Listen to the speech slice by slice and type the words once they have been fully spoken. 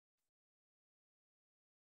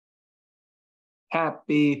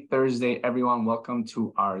Happy Thursday, everyone. Welcome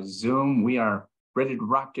to our Zoom. We are ready to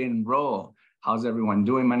rock and roll. How's everyone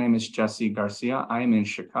doing? My name is Jesse Garcia. I am in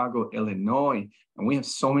Chicago, Illinois, and we have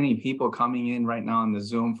so many people coming in right now on the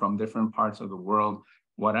Zoom from different parts of the world.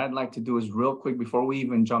 What I'd like to do is real quick, before we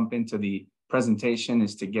even jump into the presentation,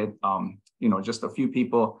 is to get just a few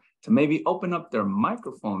people to maybe open up their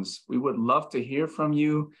microphones. We would love to hear from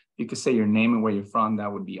you. You could say your name and where you're from.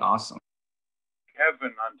 That would be awesome.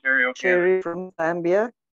 Kevin, Ontario, Cherry from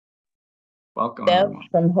Zambia. Welcome, Deb everyone.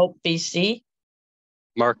 from Hope, BC.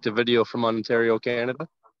 Mark DeVideo from Ontario, Canada.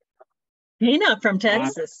 Nina from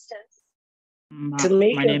Texas.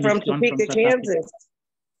 Tamika from Topeka, Kansas.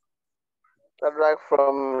 Sabrak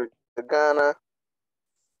from Ghana.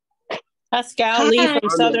 Pascal Lee from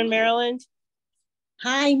Southern Maryland.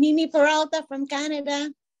 Hi, Mimi Peralta from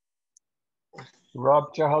Canada.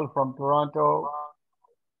 Rob Chahal from Toronto.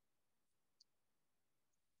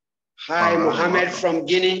 Hi, Mohammed from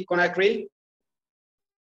Guinea, Conakry.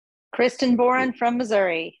 Kristen Boren from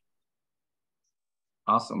Missouri.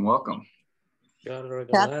 Awesome, welcome. John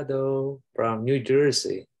Regalado from New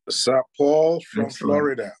Jersey. Sir Paul from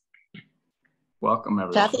Florida. Welcome,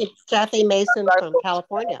 everyone. Kathy Mason from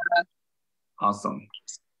California. Awesome.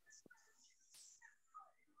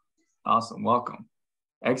 Awesome, welcome.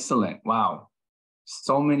 Excellent, wow.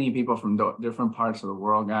 So many people from different parts of the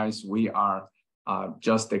world, guys. We are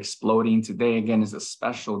just exploding. Today, again, is a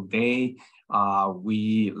special day.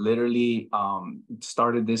 We literally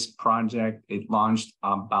started this project. It launched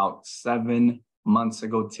about 7 months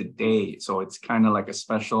ago today. So it's kind of like a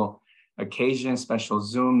special occasion, special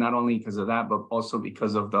Zoom, not only because of that, but also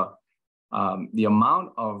because of the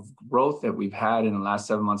amount of growth that we've had in the last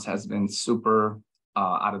 7 months has been super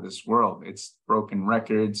out of this world. It's broken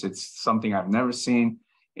records. It's something I've never seen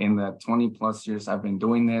in the 20 plus years I've been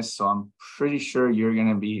doing this. So I'm pretty sure you're going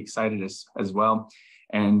to be excited as well.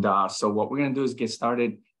 And so what we're going to do is get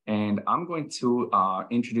started. And I'm going to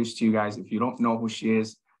introduce to you guys, if you don't know who she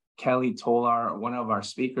is, Kelly Tolar, one of our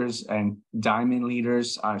speakers and diamond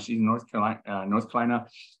leaders. She's in North Carolina.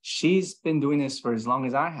 She's been doing this for as long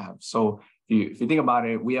as I have. So if you think about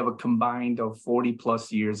it, we have a combined of 40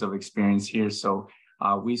 plus years of experience here. So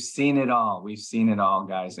we've seen it all. We've seen it all,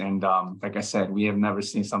 guys. And like I said, we have never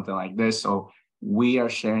seen something like this. So we are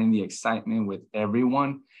sharing the excitement with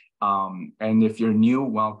everyone. And if you're new,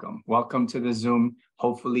 welcome. Welcome to the Zoom.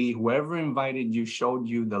 Hopefully, whoever invited you showed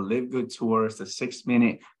you the Live Good tour. It's a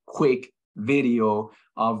 6-minute quick video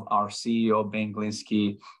of our CEO, Ben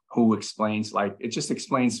Glinsky, who explains, it just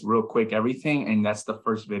explains real quick everything. And that's the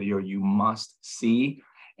first video you must see.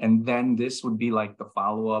 And then this would be like the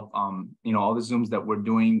follow-up, all the Zooms that we're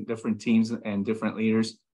doing, different teams and different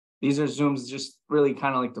leaders. These are Zooms just really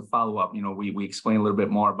kind of like the follow-up. We explain a little bit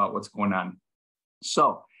more about what's going on.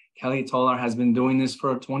 So Kelly Tolar has been doing this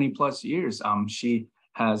for 20 plus years. She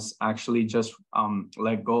has actually just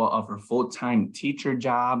let go of her full-time teacher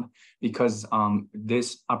job because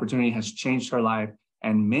this opportunity has changed her life.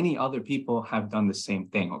 And many other people have done the same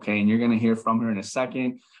thing, okay? And you're gonna hear from her in a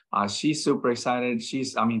second. She's super excited.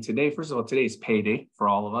 Today, first of all, today is payday for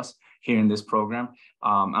all of us here in this program.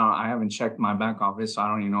 I haven't checked my back office, so I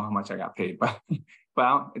don't even know how much I got paid, but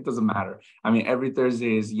it doesn't matter. Every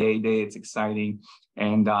Thursday is Yay Day. It's exciting.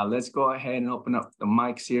 And let's go ahead and open up the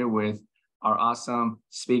mics here with our awesome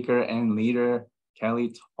speaker and leader,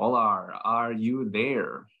 Kelly Tolar. Are you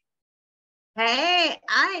there? Hey,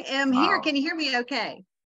 I am here. Can you hear me okay?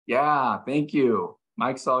 Yeah, thank you.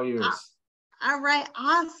 Mike's all yours. All right,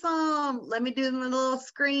 awesome. Let me do a little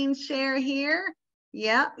screen share here.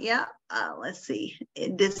 Yeah. Let's see.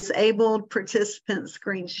 Disabled participant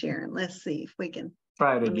screen sharing. Let's see if we can.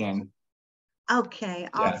 Try it again. Okay,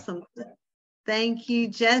 awesome. Yeah. Thank you,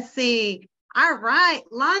 Jesse. All right,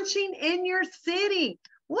 launching in your city.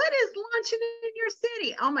 What is launching in your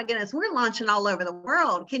city? Oh my goodness, we're launching all over the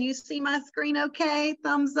world. Can you see my screen okay?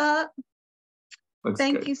 Thumbs up.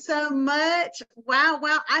 Thank you so much. Wow,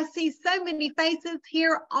 I see so many faces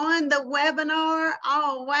here on the webinar.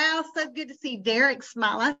 Oh, wow, so good to see Derek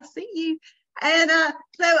smile. I see you. And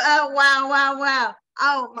wow.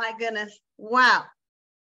 Oh my goodness, wow.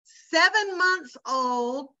 7 months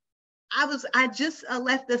old. I just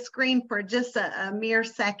left the screen for just a mere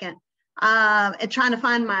second. And trying to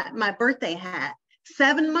find my birthday hat.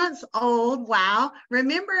 7 months old. Wow.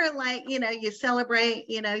 Remember, you celebrate,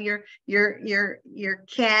 your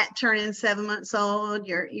cat turning 7 months old,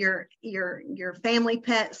 your family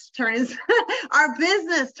pets turning, our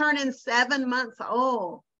business turning 7 months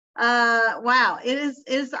old. Wow. It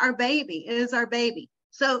is our baby. It is our baby.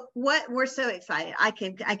 So we're so excited. I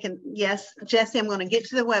can, yes, Jesse, I'm going to get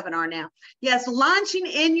to the webinar now. Yes, launching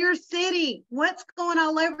in your city. What's going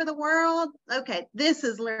all over the world? Okay, this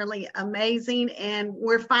is literally amazing, and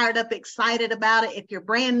we're fired up, excited about it. If you're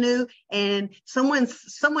brand new and someone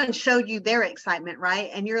showed you their excitement, right?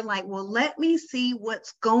 And you're like, well, let me see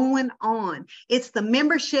what's going on. It's the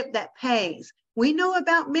membership that pays. We know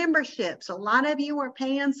about memberships. A lot of you are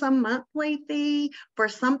paying some monthly fee for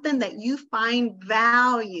something that you find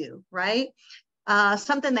value, right?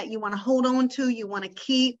 Something that you want to hold on to, you want to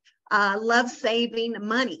keep, love saving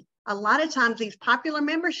money. A lot of times these popular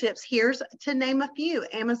memberships, here's to name a few: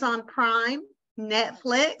 Amazon Prime,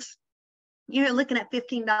 Netflix. You're looking at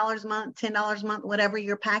 $15 a month, $10 a month, whatever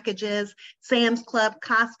your package is. Sam's Club,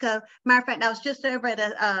 Costco. Matter of fact, I was just over at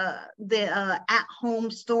the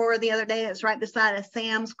at-home store the other day. It's right beside a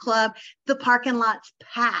Sam's Club. The parking lot's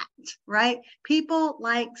packed, right? People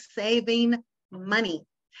like saving money.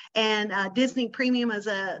 And Disney Premium is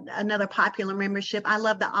another popular membership. I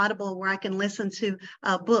love the Audible, where I can listen to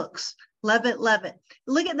books. Love it, love it.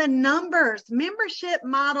 Look at the numbers. Membership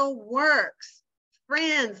model works.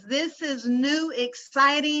 Friends, this is new,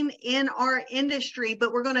 exciting in our industry,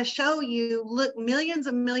 but we're going to show you, look, millions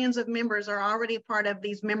and millions of members are already part of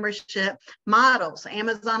these membership models.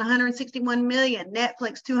 Amazon, 161 million,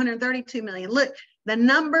 Netflix, 232 million. Look, the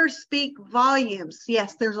numbers speak volumes.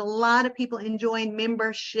 Yes, there's a lot of people enjoying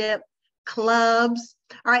membership clubs.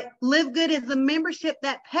 All right, LiveGood is the membership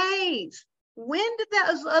that pays. When did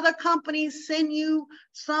those other companies send you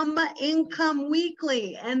some income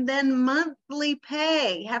weekly and then monthly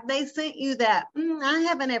pay? Have they sent you that? I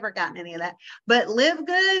haven't ever gotten any of that. But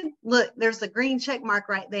LiveGood, look, there's the green check mark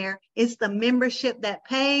right there. It's the membership that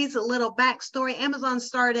pays. A little backstory: Amazon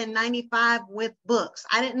started in '95 with books.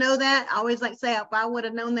 I didn't know that. I always like to say, if I would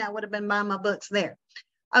have known that, I would have been buying my books there.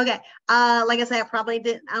 Okay, like I said, I probably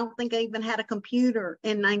didn't, I don't think I even had a computer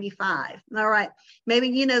in '95. All right, maybe,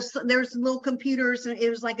 you know, there's little computers and it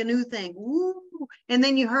was like a new thing. Woo. And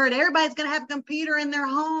then you heard everybody's gonna have a computer in their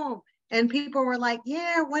home. And people were like,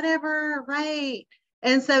 yeah, whatever, right?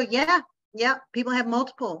 And so, yeah, people have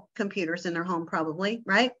multiple computers in their home probably,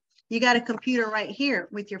 right? You got a computer right here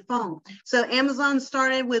with your phone. So Amazon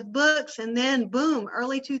started with books, and then boom,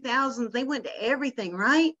 early 2000s, they went to everything,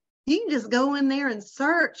 right? You can just go in there and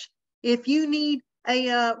search. If you need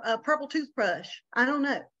a purple toothbrush, I don't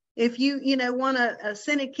know. If you want a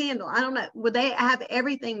scented candle, I don't know. Well, they have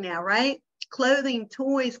everything now, right? Clothing,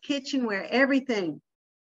 toys, kitchenware, everything.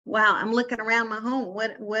 Wow, I'm looking around my home.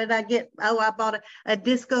 What did I get? Oh, I bought a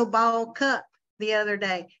disco ball cup the other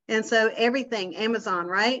day. And so everything, Amazon,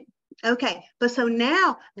 right? Okay, but so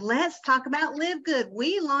now let's talk about LiveGood.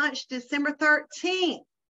 We launched December 13th.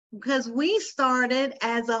 Because we started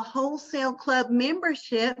as a wholesale club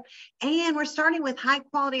membership, and we're starting with high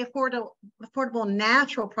quality, affordable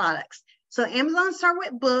natural products. So Amazon started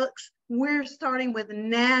with books. We're starting with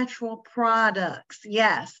natural products.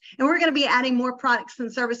 Yes. And we're going to be adding more products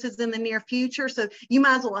and services in the near future. So you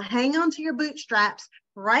might as well hang on to your bootstraps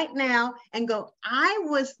right now and go, I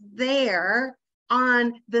was there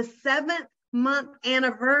on the 7th month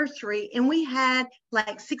anniversary, and we had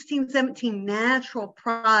like 16, 17 natural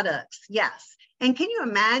products. Yes. And can you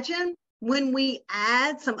imagine when we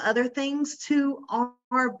add some other things to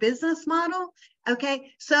our business model?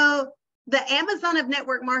 Okay. So the Amazon of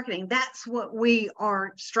network marketing, that's what we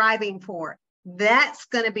are striving for. That's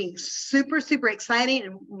going to be super, super exciting.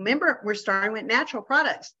 And remember, we're starting with natural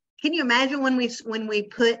products. Can you imagine when we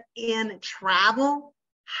put in travel,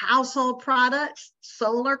 household products,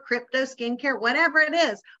 solar, crypto, skincare, whatever it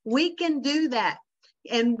is, we can do that.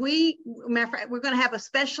 And matter of fact, we're going to have a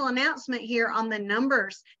special announcement here on the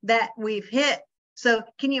numbers that we've hit. So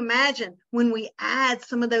can you imagine when we add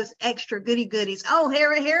some of those extra goodies? Oh,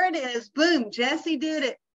 here it is. Boom. Jesse did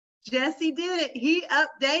it. He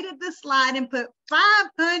updated the slide and put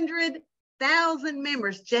 500,000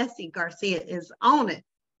 members. Jesse Garcia is on it.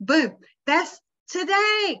 Boom. That's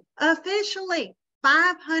today, officially.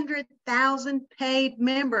 500,000 paid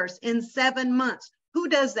members in 7 months. Who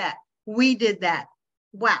does that? We did that.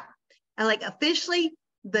 Wow. And like officially,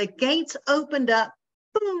 the gates opened up,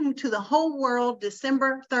 boom, to the whole world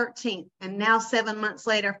December 13th. And now 7 months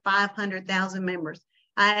later, 500,000 members.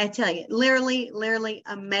 I tell you, literally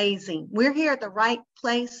amazing. We're here at the right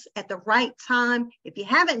place at the right time. If you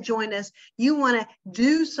haven't joined us, you want to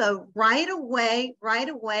do so right away,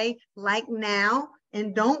 like now,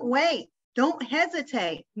 and don't wait. Don't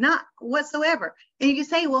hesitate, not whatsoever. And you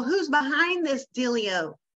say, well, who's behind this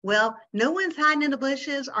dealio? Well, no one's hiding in the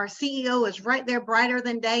bushes. Our CEO is right there, brighter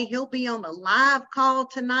than day. He'll be on the live call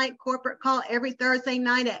tonight, corporate call every Thursday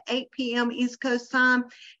night at 8 p.m. East Coast time.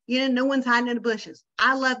 You know, no one's hiding in the bushes.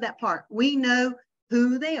 I love that part. We know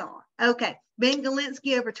who they are. Okay. Ben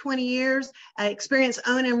Galinsky, over 20 years, experience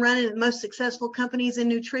owning and running the most successful companies in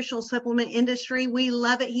nutritional supplement industry. We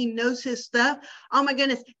love it. He knows his stuff. Oh my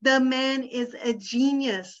goodness, the man is a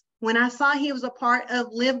genius. When I saw he was a part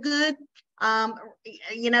of LiveGood,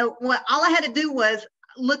 you know, what all I had to do was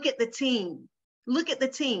look at the team. Look at the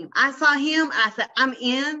team. I saw him. I said, I'm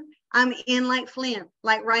in like Flynn,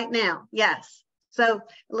 like right now. Yes. So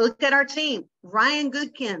look at our team. Ryan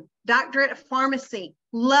Goodkin, doctorate of pharmacy.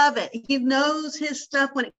 Love it. He knows his stuff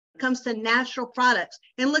when it comes to natural products.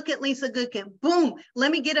 And look at Lisa Goodkin. Boom.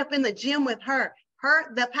 Let me get up in the gym with her.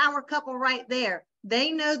 The power couple right there.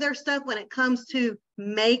 They know their stuff when it comes to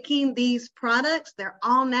making these products. They're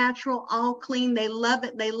all natural, all clean. They love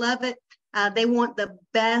it. They love it. They want the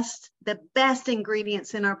best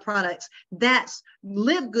ingredients in our products. That's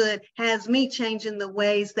LiveGood has me changing the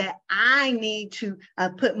ways that I need to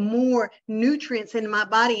put more nutrients into my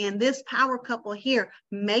body. And this power couple here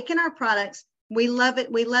making our products. We love it.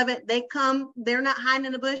 We love it. They come, they're not hiding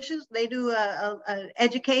in the bushes. They do a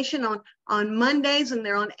education on Mondays, and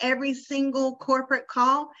they're on every single corporate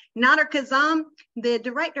call. Nader Kazam, the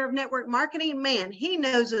director of network marketing, man, he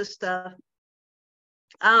knows his stuff.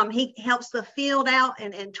 He helps the field out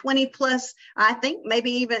and 20 plus, I think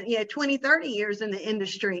maybe even 20, 30 years in the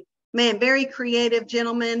industry. Man, very creative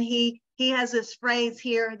gentleman. He has this phrase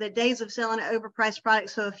here: the days of selling an overpriced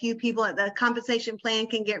product so a few people at the compensation plan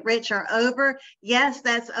can get rich are over. Yes,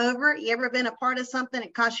 that's over. You ever been a part of something?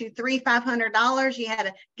 It cost you $300, $500. You had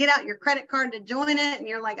to get out your credit card to join it, and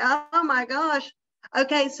you're like, oh my gosh.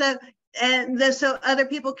 Okay, so so other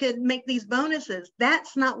people could make these bonuses.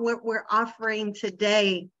 That's not what we're offering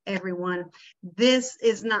today, everyone. This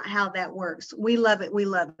is not how that works. We love it. We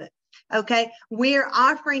love it. Okay, we're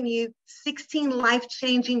offering you 16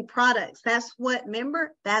 life-changing products. That's what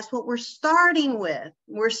we're starting with.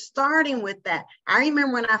 We're starting with that. I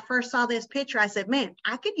remember when I first saw this picture, I said, man,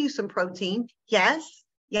 I could use some protein. Yes,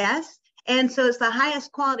 yes. And so it's the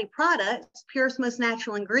highest quality products, purest, most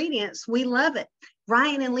natural ingredients. We love it.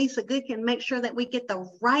 Ryan and Lisa Goodkin make sure that we get the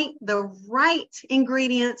right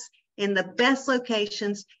ingredients in the best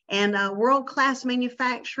locations and world-class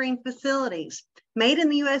manufacturing facilities. Made in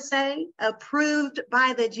the USA, approved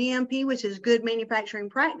by the GMP, which is good manufacturing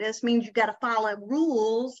practice, means you got to follow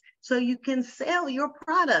rules so you can sell your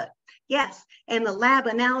product. Yes, and the lab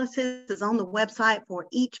analysis is on the website for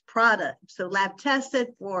each product. So lab tested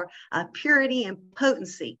for purity and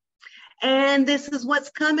potency. And this is what's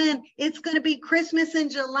coming. It's going to be Christmas in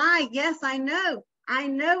July. Yes, I know. I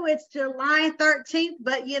know it's July 13th,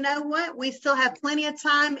 but you know what? We still have plenty of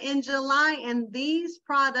time in July, and these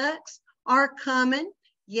products are coming.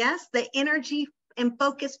 Yes, the energy and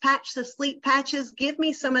focus patch, the sleep patches. Give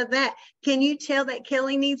me some of that. Can you tell that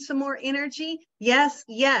Kelly needs some more energy? Yes,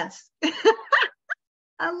 yes.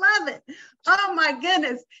 I love it. Oh my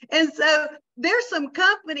goodness. And so there's some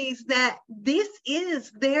companies that this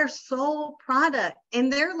is their sole product,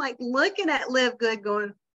 and they're like looking at LiveGood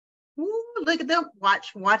going, ooh, look at them.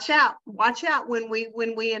 Watch out when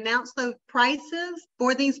we announce those prices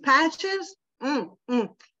for these patches.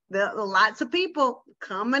 Lots of people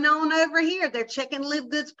coming on over here. They're checking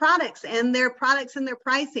LiveGood's products and their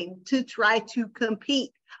pricing to try to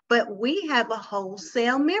compete. But we have a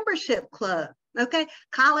wholesale membership club. Okay,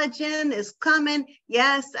 collagen is coming.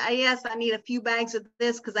 Yes, I need a few bags of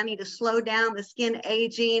this because I need to slow down the skin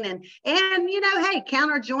aging and hey,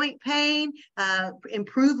 counter joint pain,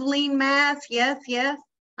 improve lean mass. Yes,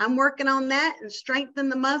 I'm working on that and strengthen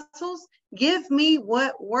the muscles. Give me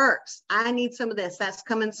what works. I need some of this. That's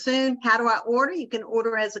coming soon. How do I order? You can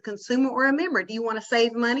order as a consumer or a member. Do you want to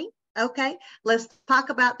save money? Okay, let's talk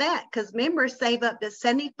about that, because members save up to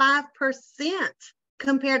 75%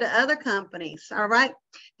 compared to other companies. All right,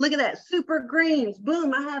 look at that. Super greens.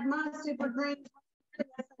 Boom, I have my super greens. Yes,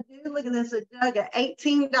 I do. Look at this, a jug at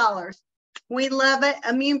 $18. We love it.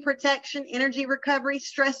 Immune protection, energy recovery,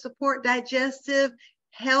 stress support, digestive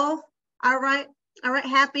health. All right,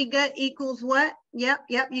 happy gut equals what? Yep,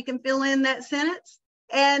 you can fill in that sentence.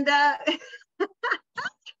 And I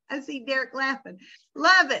see Derek laughing.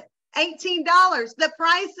 Love it. $18. The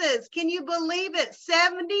prices, can you believe it?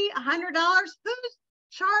 $70, $100. Who's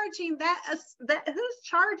charging that? Who's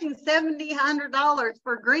charging $70, $100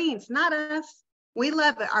 for greens? Not us. We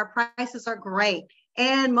love it. Our prices are great.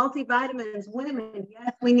 And multivitamins, women,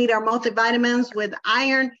 yes, we need our multivitamins with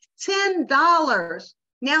iron. $10.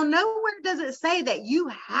 Now, nowhere does it say that you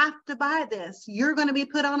have to buy this. You're going to be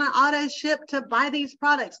put on an auto ship to buy these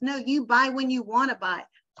products. No, you buy when you want to buy.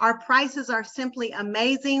 Our prices are simply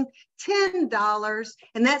amazing. $10,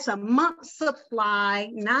 and that's a month's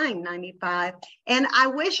supply, $9.95. And I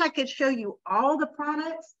wish I could show you all the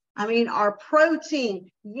products. I mean, our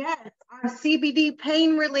protein, yes, our CBD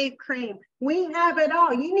pain relief cream. We have it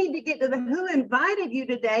all. You need to get to the Who Invited You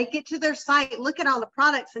today, get to their site, look at all the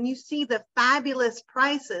products, and you see the fabulous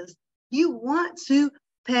prices. You want to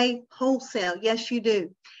pay wholesale. Yes, you do.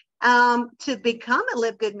 To become a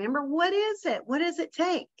LiveGood member, what is it? What does it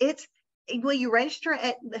take? Well, you register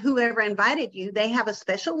at whoever invited you. They have a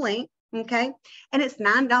special link. Okay. And it's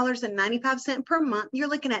 $9.95 per month. You're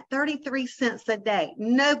looking at 33 cents a day.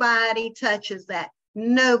 Nobody touches that.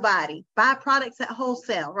 Nobody. Buy products at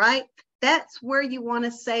wholesale, right? That's where you want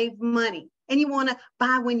to save money, and you want to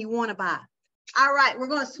buy when you want to buy. All right. We're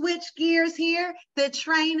going to switch gears here. The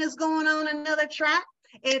train is going on another track.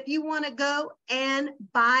 If you want to go and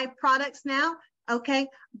buy products now, okay,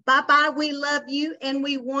 bye-bye. We love you, and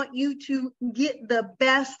we want you to get the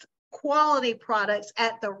best quality products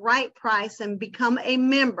at the right price and become a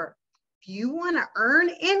member. If you want to earn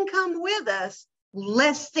income with us,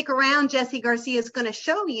 let's stick around. Jesse Garcia is going to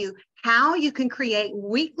show you how you can create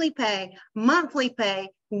weekly pay, monthly pay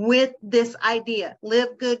with this idea.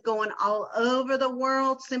 LiveGood going all over the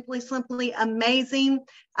world, simply amazing.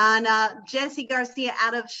 And Jesse Garcia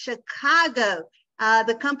out of Chicago,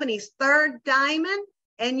 the company's third diamond.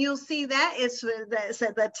 And you'll see that it's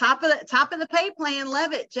at the top of the pay plan.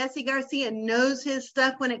 Love it. Jesse Garcia knows his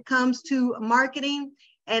stuff when it comes to marketing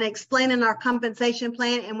and explaining our compensation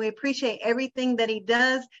plan. And we appreciate everything that he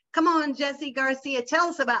does. Come on, Jesse Garcia, tell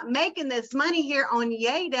us about making this money here on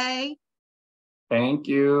Yay Day. Thank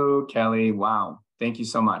you, Kelly. Wow. Thank you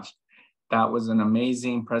so much. That was an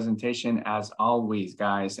amazing presentation as always,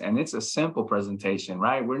 guys. And it's a simple presentation,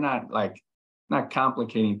 right? We're not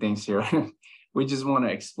complicating things here. We just want to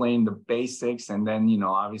explain the basics, and then,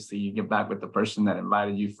 obviously you get back with the person that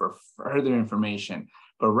invited you for further information.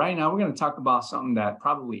 But right now we're going to talk about something that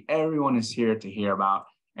probably everyone is here to hear about,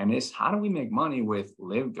 and it's how do we make money with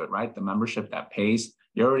LiveGood, right? The membership that pays.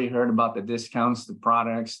 You already heard about the discounts, the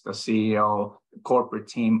products, the CEO, the corporate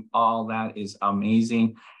team, all that is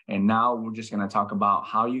amazing. And now we're just going to talk about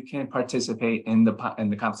how you can participate in the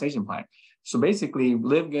compensation plan. So basically,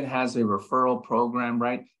 LiveGood has a referral program,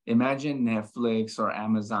 right? Imagine Netflix or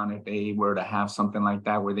Amazon if they were to have something like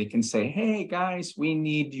that, where they can say, hey, guys, we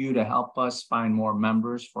need you to help us find more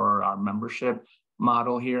members for our membership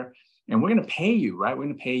model here. And we're going to pay you, right? We're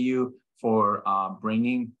going to pay you for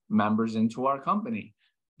bringing members into our company.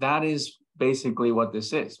 That is basically what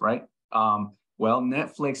this is, right? Well,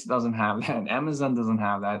 Netflix doesn't have that. Amazon doesn't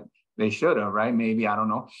have that. They should have, right? Maybe, I don't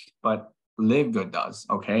know. But LiveGood does,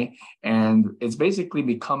 okay? And it's basically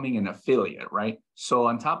becoming an affiliate, right? So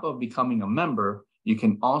on top of becoming a member, you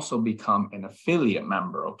can also become an affiliate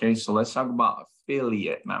member, okay? So let's talk about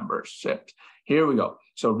affiliate membership. Here we go.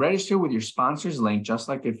 So register with your sponsor's link, just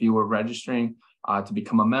like if you were registering to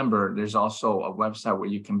become a member. There's also a website where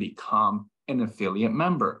you can become an affiliate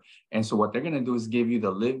member. And so what they're going to do is give you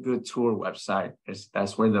the LiveGood Tour website.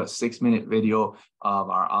 That's where the 6-minute video of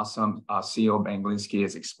our awesome CEO Banglinsky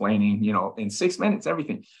is explaining, in 6 minutes,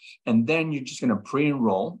 everything. And then you're just going to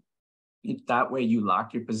pre-enroll. That way you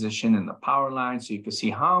lock your position in the power line so you can see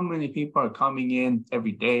how many people are coming in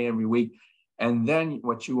every day, every week. And then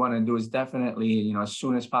what you want to do is definitely, as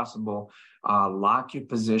soon as possible, lock your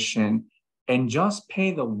position and just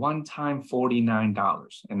pay the one-time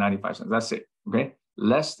 $49.95. That's it, okay?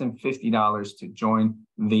 Less than $50 to join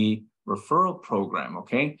the referral program,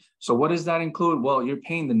 okay? So what does that include? Well, you're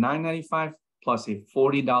paying the $9.95 plus a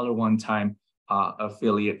 $40 one-time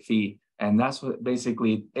affiliate fee. And that's what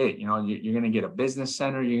basically it. You're going to get a business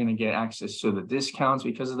center. You're going to get access to the discounts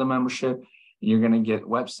because of the membership. You're going to get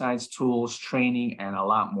websites, tools, training, and a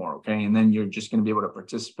lot more, okay? And then you're just going to be able to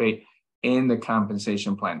participate in the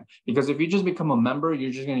compensation plan. Because if you just become a member,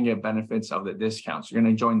 you're just going to get benefits of the discounts. You're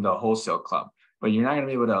going to join the wholesale club, but you're not going to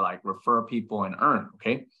be able to refer people and earn,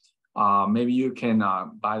 okay? Maybe you can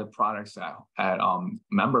buy the products at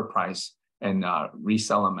member price and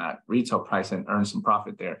resell them at retail price and earn some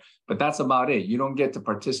profit there. But that's about it. You don't get to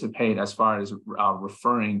participate as far as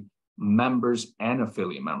referring members and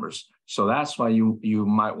affiliate members. So that's why you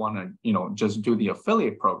might want to, just do the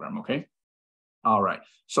affiliate program, okay? All right.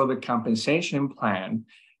 So the compensation plan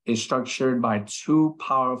is structured by two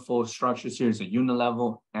powerful structures here. It's a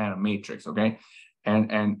unilevel and a matrix, okay? And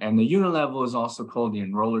the unilevel is also called the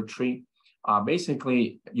enroller tree.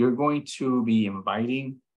 Basically, you're going to be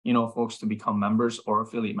inviting, folks to become members or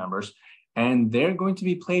affiliate members. And they're going to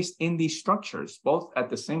be placed in these structures, both at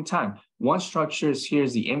the same time. One structure is here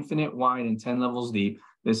is the infinite wide and 10 levels deep.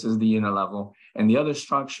 This is the unit level. And the other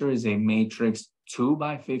structure is a matrix 2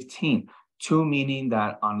 by 15. 2 meaning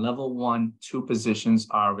that on level 1, 2 positions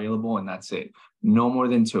are available and that's it. No more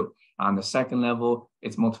than 2. On the second level,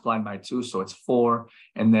 it's multiplied by 2, so it's 4.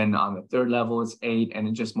 And then on the third level, it's 8, and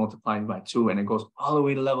it just multiplies by 2, and it goes all the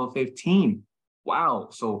way to level 15. Wow.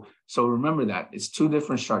 So remember that it's 2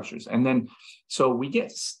 different structures. And then, so we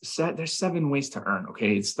get set, there's 7 ways to earn.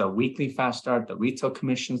 Okay. It's the weekly fast start, the retail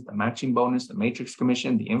commissions, the matching bonus, the matrix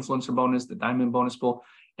commission, the influencer bonus, the diamond bonus pool,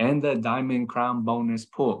 and the diamond crown bonus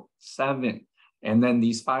pool. 7. And then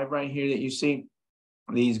these 5 right here that you see,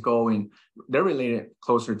 these go in, they're related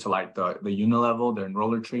closer to like the unilevel, the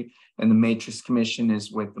enroller tree, and the matrix commission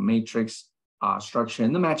is with the matrix structure,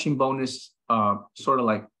 and the matching bonus sort of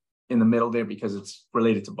like in the middle there because it's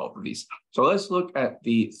related to both of these. So let's look at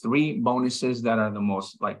the 3 bonuses that are the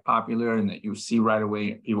most like popular and that you see right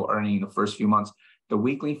away people earning in the first few months. The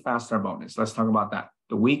weekly fast start bonus. Let's talk about that.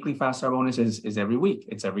 The weekly fast start bonus is every week.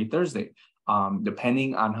 It's every Thursday.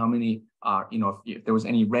 Depending on how many, if there was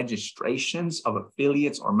any registrations of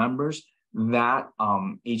affiliates or members that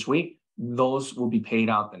each week, those will be paid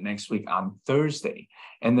out the next week on Thursday.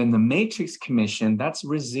 And then the matrix commission, that's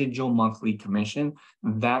residual monthly commission.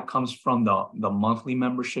 That comes from the monthly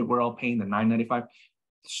membership we're all paying, the $9.95.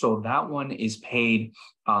 So that one is paid,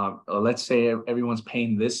 let's say everyone's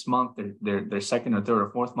paying this month, their second or third or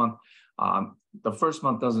fourth month. The first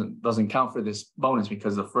month doesn't count for this bonus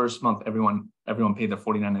because the first month everyone paid the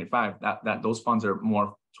 $49.95. That those funds are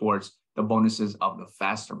more towards the bonuses of the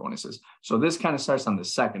faster bonuses. So this kind of starts on the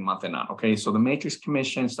second month and on. Okay, so the matrix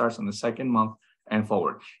commission starts on the second month and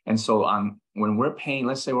forward. And so when we're paying,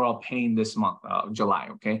 let's say we're all paying this month, July,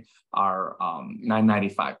 okay, our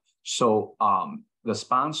 $9.95. So the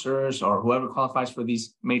sponsors or whoever qualifies for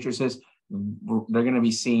these matrices, they're going to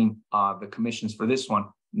be seeing the commissions for this one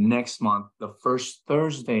next month, the first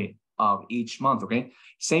Thursday of each month. Okay.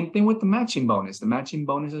 Same thing with the matching bonus. The matching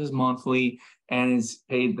bonus is monthly and is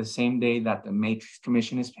paid the same day that the matrix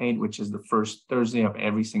commission is paid, which is the first Thursday of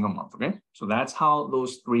every single month. Okay. So that's how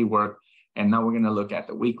those 3 work. And now we're going to look at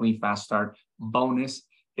the weekly fast start bonus.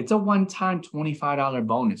 It's a one-time $25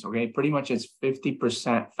 bonus. Okay. Pretty much it's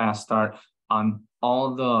 50% fast start on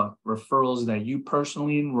all the referrals that you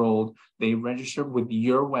personally enrolled. They registered with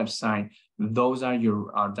your website. Those are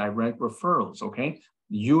your direct referrals, okay?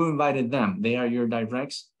 You invited them. They are your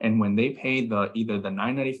directs. And when they pay either the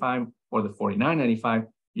 $9.95 or the $49.95,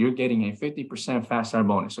 you're getting a 50% fast start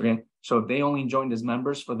bonus, okay? So if they only joined as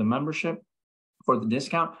members for the membership, for the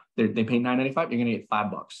discount, they pay $9.95, you're going to get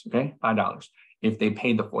 $5, okay? $5. If they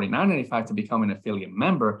paid the $49.95 to become an affiliate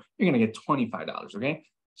member, you're going to get $25, okay?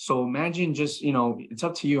 So imagine just, it's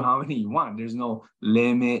up to you how many you want. There's no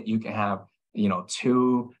limit. You can have,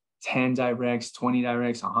 2, 10 directs, 20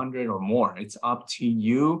 directs, 100 or more. It's up to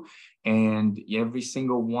you. And every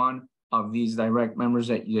single one of these direct members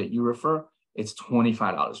that you refer, it's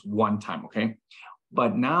 $25 one time, okay?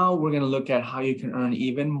 But now we're going to look at how you can earn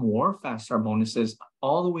even more fast start bonuses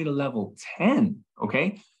all the way to level 10,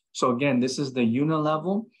 okay? So again, this is the unit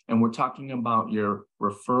level, and we're talking about your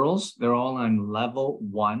referrals. They're all on level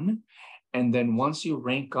 1. And then once you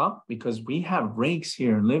rank up, because we have ranks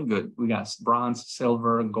here in LiveGood, we got bronze,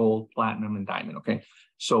 silver, gold, platinum, and diamond, okay?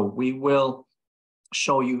 So we will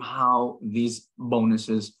show you how these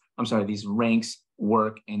bonuses, these ranks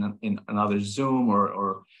work in another Zoom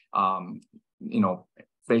or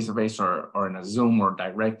face-to-face or in a Zoom or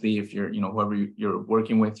directly. If you're, whoever you're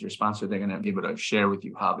working with, your sponsor, they're going to be able to share with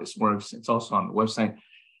you how this works. It's also on the website.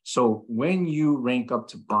 So when you rank up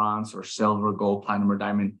to bronze or silver, gold, platinum, or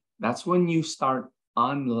diamond, that's when you start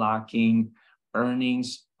unlocking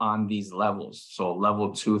earnings on these levels. So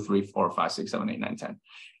level 2, 3, 4, 5, 6, 7, 8, 9, 10.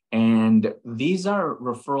 And these are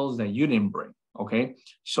referrals that you didn't bring. Okay.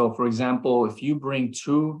 So for example, if you bring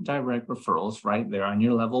 2 direct referrals, right, they're on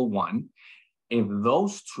your level 1. If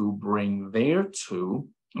those 2 bring their 2,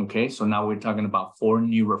 okay, so now we're talking about 4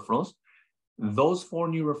 new referrals. Those 4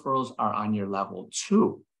 new referrals are on your level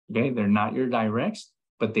 2. Okay. They're not your directs,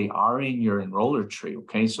 but they are in your enroller tree,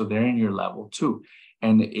 okay? So they're in your level 2.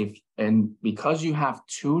 And because you have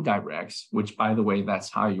 2 directs, which by the way, that's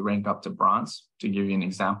how you rank up to bronze, to give you an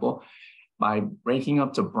example. By ranking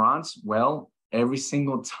up to bronze, well, every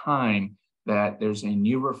single time that there's a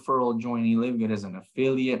new referral joining LiveGood as an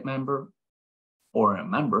affiliate member or a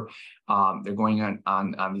member, they're going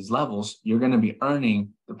on these levels, you're gonna be earning,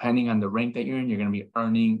 depending on the rank that you're in, you're gonna be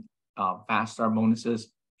earning fast start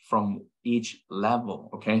bonuses from each level,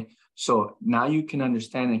 okay? So now you can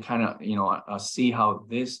understand and kind of, see how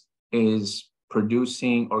this is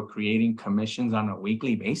producing or creating commissions on a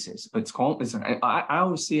weekly basis. I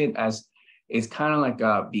always see it as it's kind of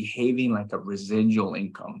like behaving like a residual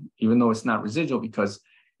income, even though it's not residual because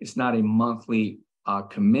it's not a monthly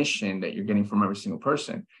commission that you're getting from every single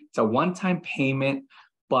person. It's a one-time payment,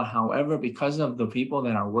 but however, because of the people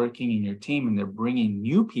that are working in your team and they're bringing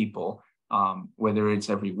new people, whether it's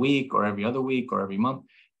every week or every other week or every month,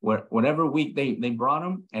 whatever week they brought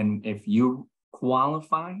them, and if you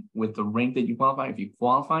qualify with the rank that you qualify, if you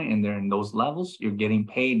qualify and they're in those levels, you're getting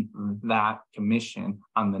paid that commission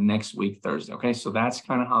on the next week, Thursday. Okay, so that's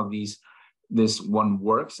kind of how this one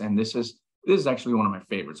works, and this is actually one of my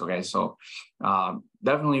favorites. Okay, so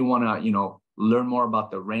definitely want to learn more about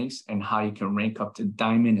the ranks and how you can rank up to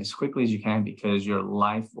diamond as quickly as you can, because your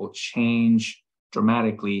life will change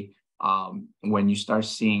dramatically when you start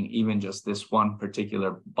seeing even just this one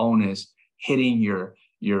particular bonus hitting your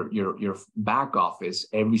back office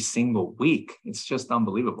every single week. It's just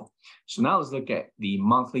unbelievable. So now let's look at the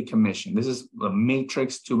monthly commission. This is the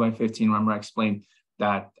matrix 2x15. Remember I explained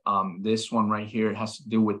that this one right here has to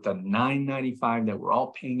do with the $9.95 that we're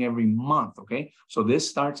all paying every month. Okay, so this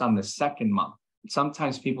starts on the second month.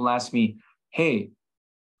 Sometimes people ask me, hey,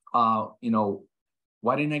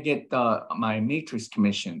 why didn't I get my matrix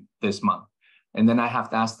commission this month? And then I have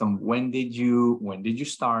to ask them, when did you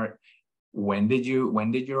start? When did your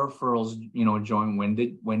referrals, join?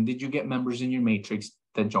 When did you get members in your matrix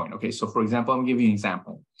that join? Okay, so for example, I'm giving you an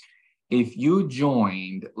example. If you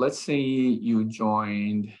joined, let's say you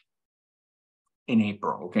joined in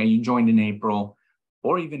April, okay? You joined in April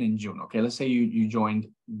or even in June, okay? Let's say you joined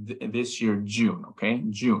this year, June, okay?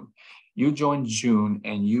 June. You joined June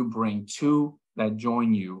and you bring 2 that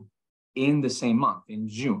join you in the same month, in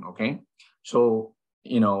June, okay? So,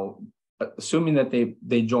 assuming that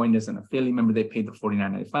they joined as an affiliate member, they paid the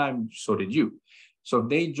 $49.95, so did you. So if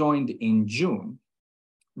they joined in June,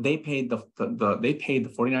 they paid the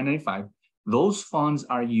 $49.95. Those funds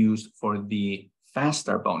are used for the Fast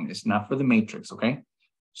Start bonus, not for the matrix, okay?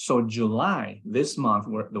 So July, this month,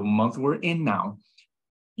 the month we're in now,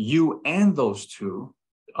 you and those 2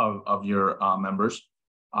 of your members,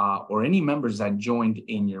 or any members that joined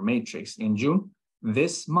in your matrix in June,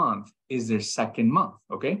 this month is their second month,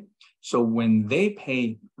 okay? So when they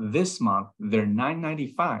pay this month, their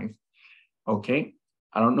 $9.95, okay?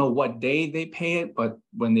 I don't know what day they pay it, but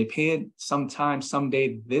when they pay it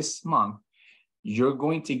someday this month, you're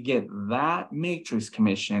going to get that matrix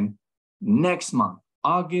commission next month,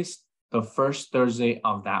 August, the first Thursday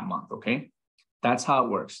of that month, okay? That's how it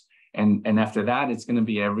works. And after that, it's going to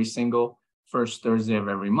be every single first Thursday of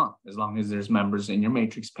every month, as long as there's members in your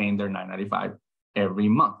matrix paying their $9.95 every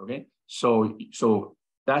month, okay? So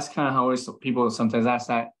that's kind of how it is. So people sometimes ask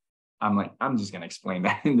that. I'm like, I'm just going to explain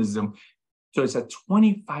that in the Zoom. So it's a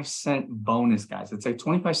 25-cent bonus, guys. It's a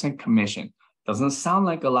 25-cent commission. Doesn't sound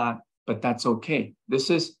like a lot, but that's okay. This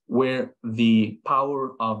is where the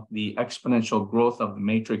power of the exponential growth of the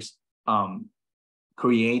matrix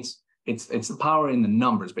creates. It's the power in the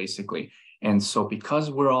numbers, basically. And so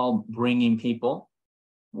because we're all bringing people,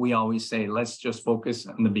 we always say, let's just focus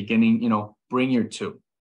in the beginning, bring your 2.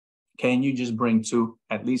 Can you just bring 2,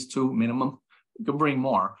 at least 2 minimum? You could bring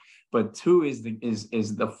more, but 2 is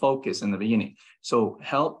the focus in the beginning. So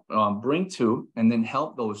help bring 2, and then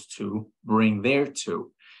help those 2 bring their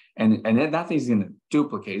 2. And then that thing is going to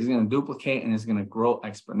duplicate. It's going to duplicate and it's going to grow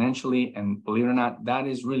exponentially. And believe it or not, that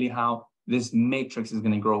is really how this matrix is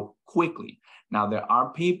going to grow quickly. Now, there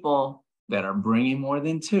are people that are bringing more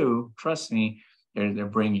than 2. Trust me, they're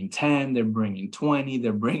bringing 10, they're bringing 20,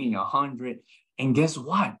 they're bringing 100. And guess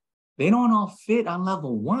what? They don't all fit on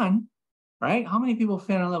level 1, right? How many people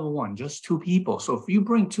fit on level 1? Just 2 people. So if you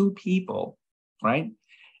bring 2 people, right?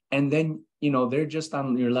 And then, they're just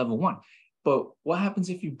on your level 1. But what happens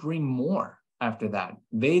if you bring more after that?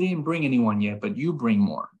 They didn't bring anyone yet, but you bring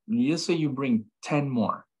more. Just say you bring 10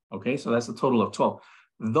 more. Okay, so that's a total of 12.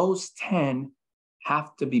 Those 10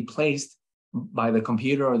 have to be placed by the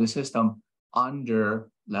computer or the system under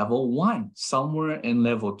level 1, somewhere in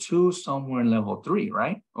level 2, somewhere in level 3,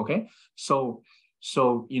 right? Okay, so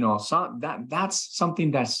that's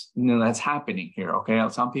something that's that's happening here. Okay,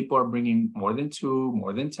 some people are bringing more than 2,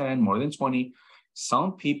 more than 10, more than 20.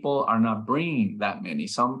 Some people are not bringing that many.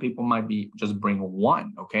 Some people might be just bring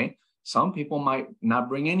 1. Okay, some people might not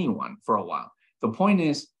bring anyone for a while. The point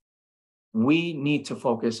is, we need to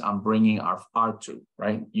focus on bringing our 2,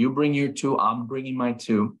 right? You bring your 2, I'm bringing my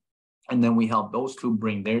 2, and then we help those 2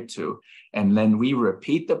 bring their 2, and then we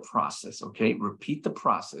repeat the process. Okay, repeat the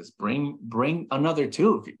process. Bring another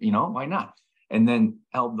 2. Why not? and then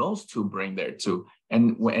help those two bring their two.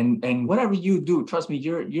 And whatever you do, trust me,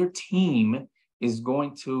 your team is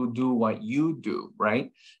going to do what you do,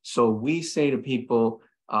 right? So we say to people,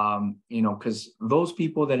 you know, because those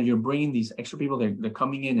people that you're bringing, these extra people, they're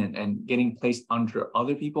coming in and getting placed under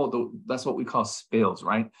other people. That's what we call spills,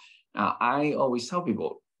 right? I always tell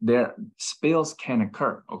people their spills can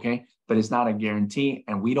occur, okay? But it's not a guarantee,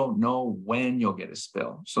 and we don't know when you'll get a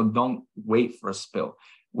spill. So don't wait for a spill.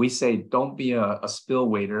 We say don't be a spill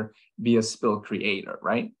waiter, be a spill creator,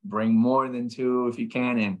 right? Bring more than two if you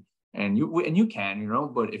can, and you can, you know,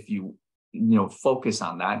 but if you focus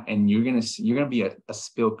on that, and you're gonna be a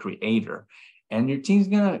spill creator, and your team's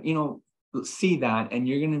gonna see that, and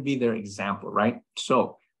you're gonna be their example, right?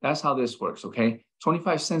 So that's how this works, okay?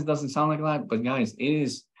 25 cents doesn't sound like a lot, but guys, it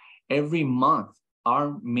is. Every month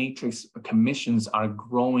our matrix commissions are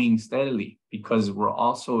growing steadily because we're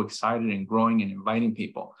also excited and growing and inviting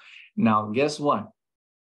people. Now, guess what?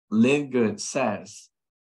 LiveGood says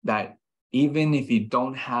that even if you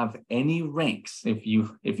don't have any ranks, if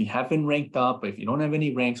you haven't ranked up, if you don't have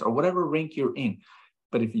any ranks or whatever rank you're in,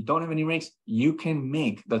 but if you don't have any ranks, you can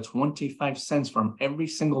make the 25 cents from every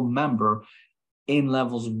single member in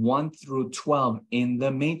levels 1 through 12 in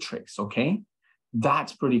the matrix, okay?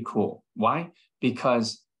 That's pretty cool. Why?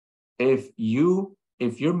 Because if your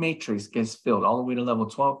matrix gets filled all the way to level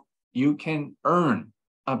 12, you can earn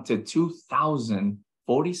up to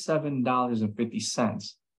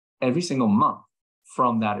 $2,047.50 every single month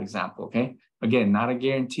from that example, okay? Again, not a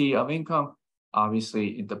guarantee of income.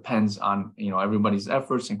 Obviously, it depends on everybody's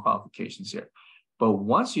efforts and qualifications here. But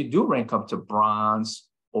once you do rank up to bronze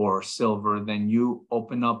or silver, then you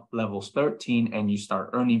open up levels 13 and you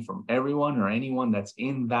start earning from everyone or anyone that's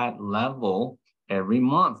in that level every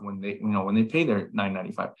month when they pay their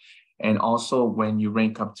 $9.95. And also when you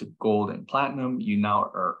rank up to gold and platinum, you now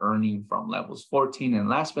are earning from levels 14. And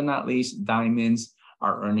last but not least, diamonds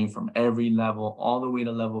are earning from every level all the way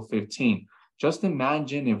to level 15. Just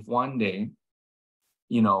imagine if one day,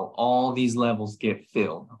 all these levels get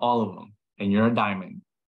filled, all of them, and you're a diamond,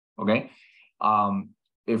 okay?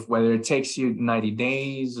 If whether it takes you 90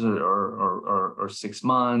 days or 6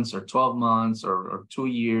 months or 12 months or 2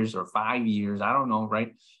 years or 5 years, I don't know,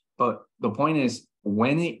 right? But the point is,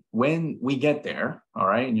 when we get there, all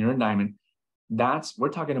right, and you're a diamond, we're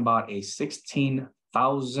talking about a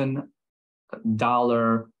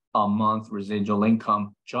 $16,000 a month residual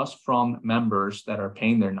income just from members that are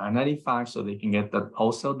paying their $9.95 so they can get the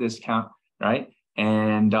wholesale discount, right?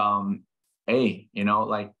 And hey,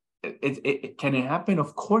 can it happen?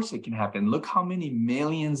 Of course it can happen. Look how many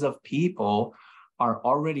millions of people are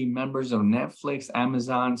already members of Netflix,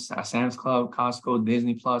 Amazon, Sam's Club, Costco,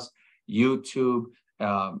 Disney Plus, YouTube.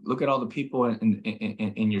 Look at all the people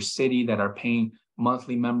in your city that are paying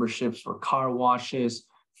monthly memberships for car washes,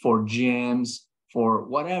 for gyms, for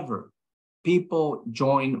whatever. People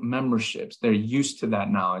join memberships. They're used to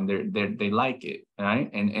that now, and they like it,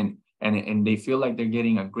 right? And they feel like they're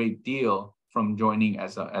getting a great deal from joining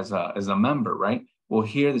as a member, right? Well,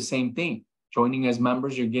 here the same thing. Joining as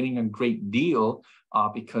members, you're getting a great deal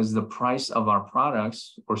because the price of our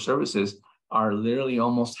products or services are literally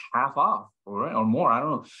almost half off, or more. I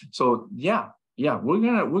don't know. So yeah, we're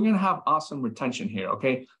gonna have awesome retention here.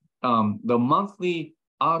 Okay, the monthly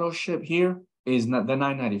auto ship here is not the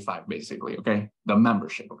 $9.95 basically. Okay, the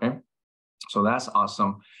membership. Okay. So that's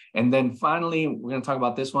awesome. And then finally, we're going to talk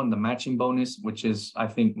about this one, the matching bonus, which is, I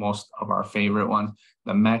think, most of our favorite ones.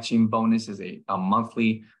 The matching bonus is a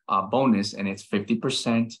monthly bonus, and it's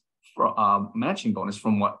 50% for matching bonus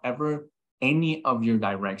from whatever any of your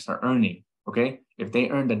directs are earning. Okay. If they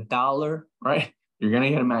earned $1, right, you're going to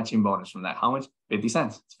get a matching bonus from that. How much? 50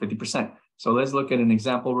 cents. It's 50%. So let's look at an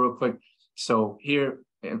example real quick. So here,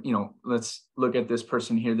 let's look at this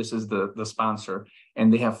person here. This is the sponsor,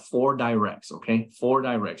 and they have 4 directs, okay? 4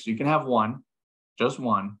 directs. You can have one, just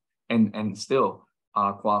one, and still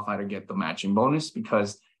qualify to get the matching bonus,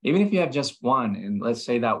 because even if you have just one, and let's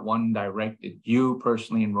say that one direct that you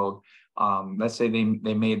personally enrolled, let's say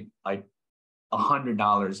they made like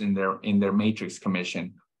 $100 in their matrix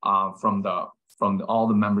commission from all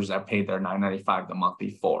the members that paid their $9.95 the month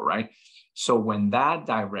before, right? So when that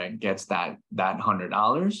direct gets that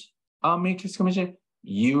 $100 matrix commission,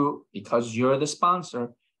 because you're the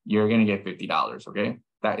sponsor, you're gonna get $50. Okay,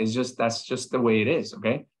 that's just the way it is.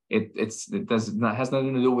 Okay, it has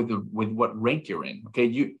nothing to do with what rank you're in. Okay,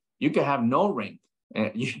 you can have no rank.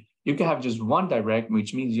 You can have just one direct,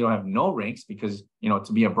 which means you don't have no ranks, because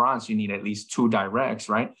to be a bronze you need at least 2 directs,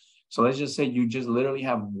 right? So let's just say you just literally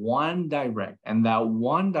have one direct, and that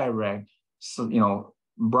one direct,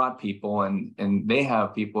 brought people, and they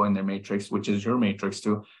have people in their matrix, which is your matrix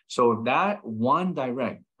too. So if that one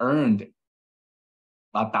direct earned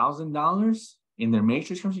 $1,000 in their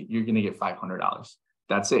matrix, you're going to get $500.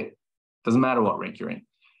 That's it. Doesn't matter what rank you're in.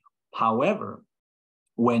 However,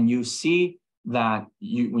 when you see that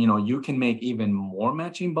you can make even more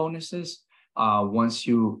matching bonuses once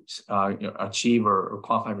you achieve or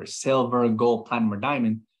qualify for silver, gold, platinum, or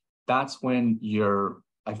diamond, that's when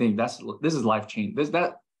this is life change.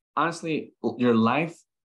 Honestly,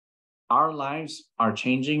 our lives are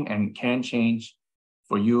changing and can change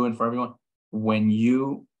for you and for everyone when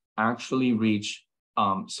you actually reach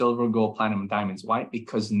silver, gold, platinum, and diamonds. Why?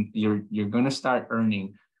 Because you're going to start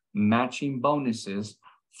earning matching bonuses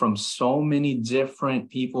from so many different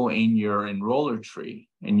people in your enroller tree,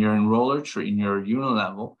 in your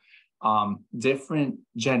unilevel, different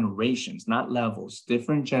generations, not levels,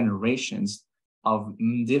 different generations of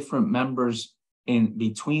different members in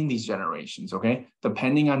between these generations, okay?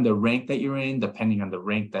 Depending on the rank that you're in, depending on the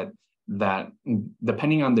rank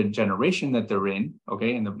depending on the generation that they're in,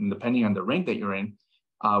 okay, and depending on the rank that you're in,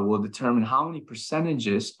 will determine how many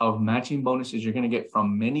percentages of matching bonuses you're going to get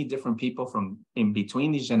from many different people from in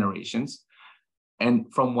between these generations,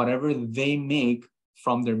 and from whatever they make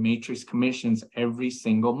from their matrix commissions every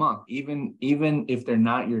single month, even if they're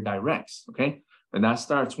not your directs, okay? And that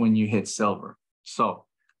starts when you hit silver. So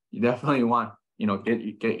you definitely want,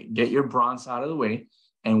 get your bronze out of the way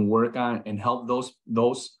and work on and help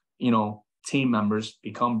those team members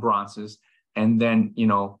become bronzes, and then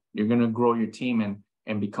you're going to grow your team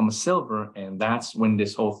and become a silver, and that's when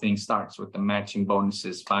this whole thing starts with the matching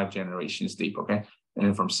bonuses 5 generations deep, okay? And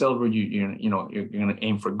then from silver, you're going to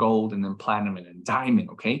aim for gold, and then platinum, and then diamond,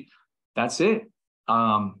 okay? That's it.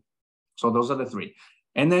 So those are the 3,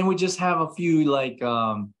 and then we just have a few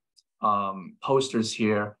posters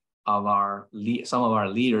here of some of our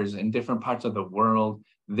leaders in different parts of the world.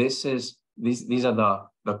 These are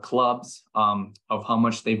the clubs of how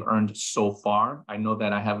much they've earned so far. I know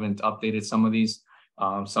that I haven't updated some of these.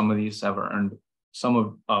 Some of these have earned, some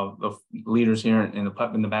of the leaders here in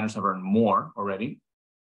the banners have earned more already.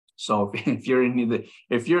 So if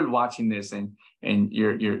you're watching this and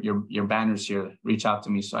your banners here, reach out to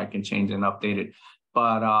me so I can change and update it.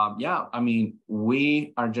 But yeah, I mean,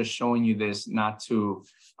 we are just showing you this not to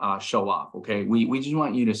show off, okay? We just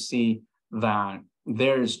want you to see that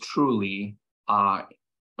there is truly a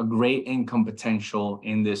great income potential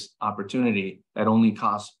in this opportunity that only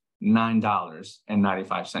costs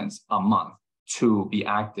 $9.95 a month to be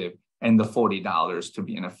active, and the $40 to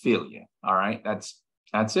be an affiliate. All right, that's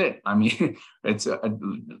it. I mean, it's a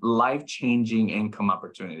life-changing income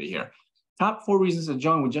opportunity here. Top 4 reasons to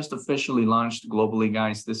join. We just officially launched globally,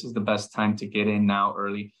 guys. This is the best time to get in now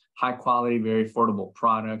early. High quality, very affordable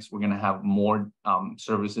products. We're going to have more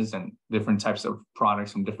services and different types of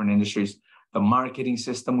products from different industries. The marketing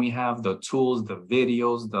system we have, the tools, the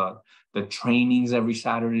videos, the trainings every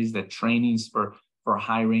Saturdays, the trainings for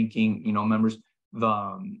high-ranking members,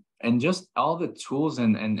 and just all the tools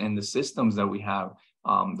and the systems that we have,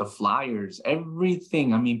 the flyers,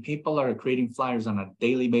 everything. I mean, people are creating flyers on a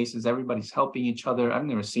daily basis. Everybody's helping each other. In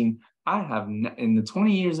the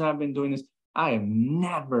 20 years that I've been doing this, I have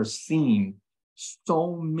never seen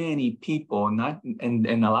so many people,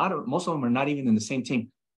 most of them are not even in the same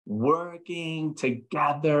team, working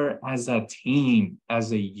together as a team,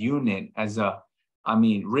 as a unit,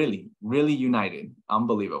 really, really united.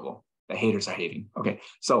 Unbelievable. The haters are hating. Okay,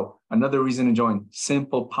 so another reason to join: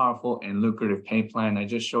 simple, powerful, and lucrative pay plan. I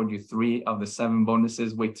just showed you 3 of the 7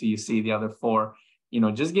 bonuses. Wait till you see the other 4.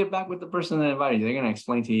 Just get back with the person that invited you. They're going to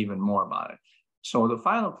explain to you even more about it. So the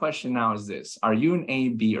final question now is this: are you an A,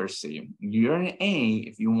 B, or C? You're an A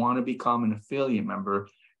if you want to become an affiliate member.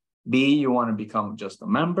 B, you want to become just a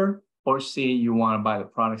member. Or C, you want to buy the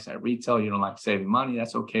products at retail. You don't like saving money.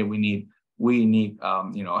 That's okay. We need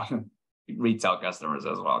retail customers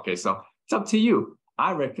as well. Okay, so it's up to you.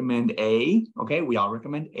 I recommend A. Okay, we all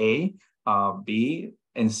recommend A. B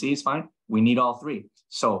and C is fine. We need all 3.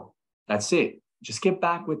 So that's it. Just get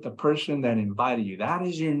back with the person that invited you. That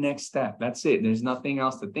is your next step. That's it. There's nothing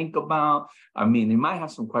else to think about. I mean, they might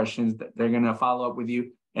have some questions that they're going to follow up with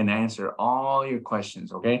you and answer all your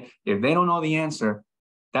questions, okay? If they don't know the answer,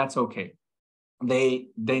 that's okay. They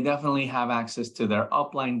definitely have access to their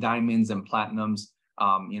upline diamonds and platinums.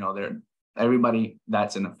 Everybody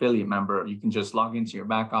that's an affiliate member, you can just log into your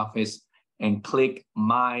back office and click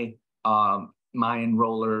my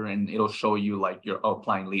enroller, and it'll show you like your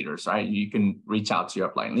upline leaders, right? You can reach out to your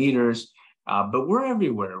upline leaders, but we're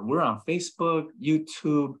everywhere. We're on Facebook,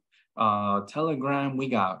 YouTube, Telegram. We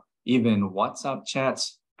got even WhatsApp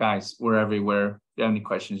chats. guys, we're everywhere. If you have any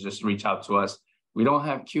questions, just reach out to us. We don't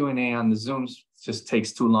have Q&A on the Zooms. It just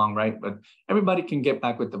takes too long, right? But everybody can get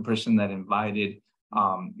back with the person that invited,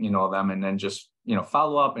 them, and then just,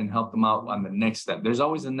 follow up and help them out on the next step. There's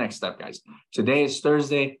always a next step, guys. Today is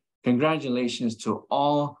Thursday. Congratulations to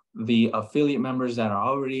all the affiliate members that are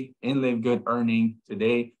already in LiveGood earning.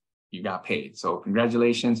 Today, you got paid. So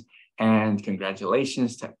congratulations, and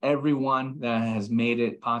congratulations to everyone that has made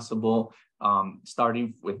it possible,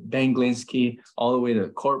 starting with Ben Glinsky, all the way to the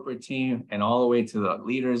corporate team, and all the way to the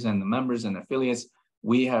leaders and the members and affiliates.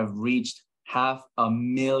 We have reached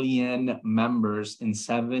 500,000 members in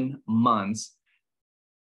 7 months.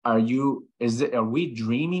 Are we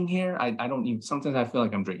dreaming here? I don't even, sometimes I feel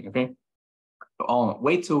like I'm dreaming, okay?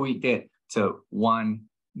 Wait till we get to 1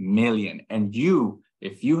 million. And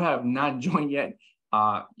if you have not joined yet,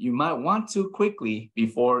 you might want to quickly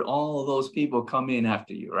before all of those people come in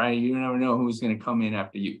after you, right? You never know who's going to come in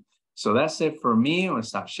after you. So that's it for me. I'm going to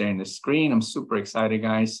stop sharing the screen. I'm super excited,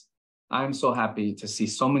 guys. I'm so happy to see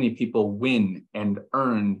so many people win and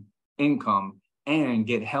earn income and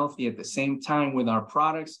get healthy at the same time with our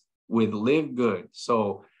products, with LiveGood.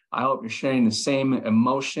 So I hope you're sharing the same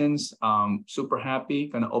emotions. Super happy.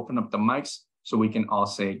 Going to open up the mics so we can all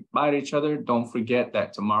say bye to each other. Don't forget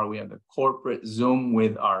that tomorrow we have the corporate Zoom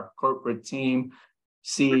with our corporate team,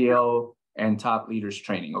 CEO, and top leaders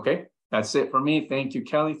training. Okay, that's it for me. Thank you,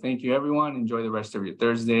 Kelly. Thank you, everyone. Enjoy the rest of your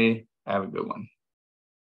Thursday. Have a good one.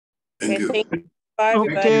 Thank you. Bye,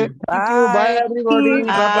 everybody. Bye, everybody.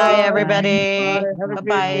 Bye, everybody. Have a great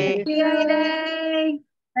Bye-bye. Yay.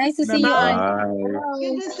 Nice to see you.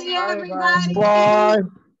 Good to see everybody. Bye.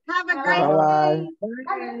 Have a great Bye.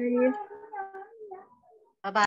 day. Bye.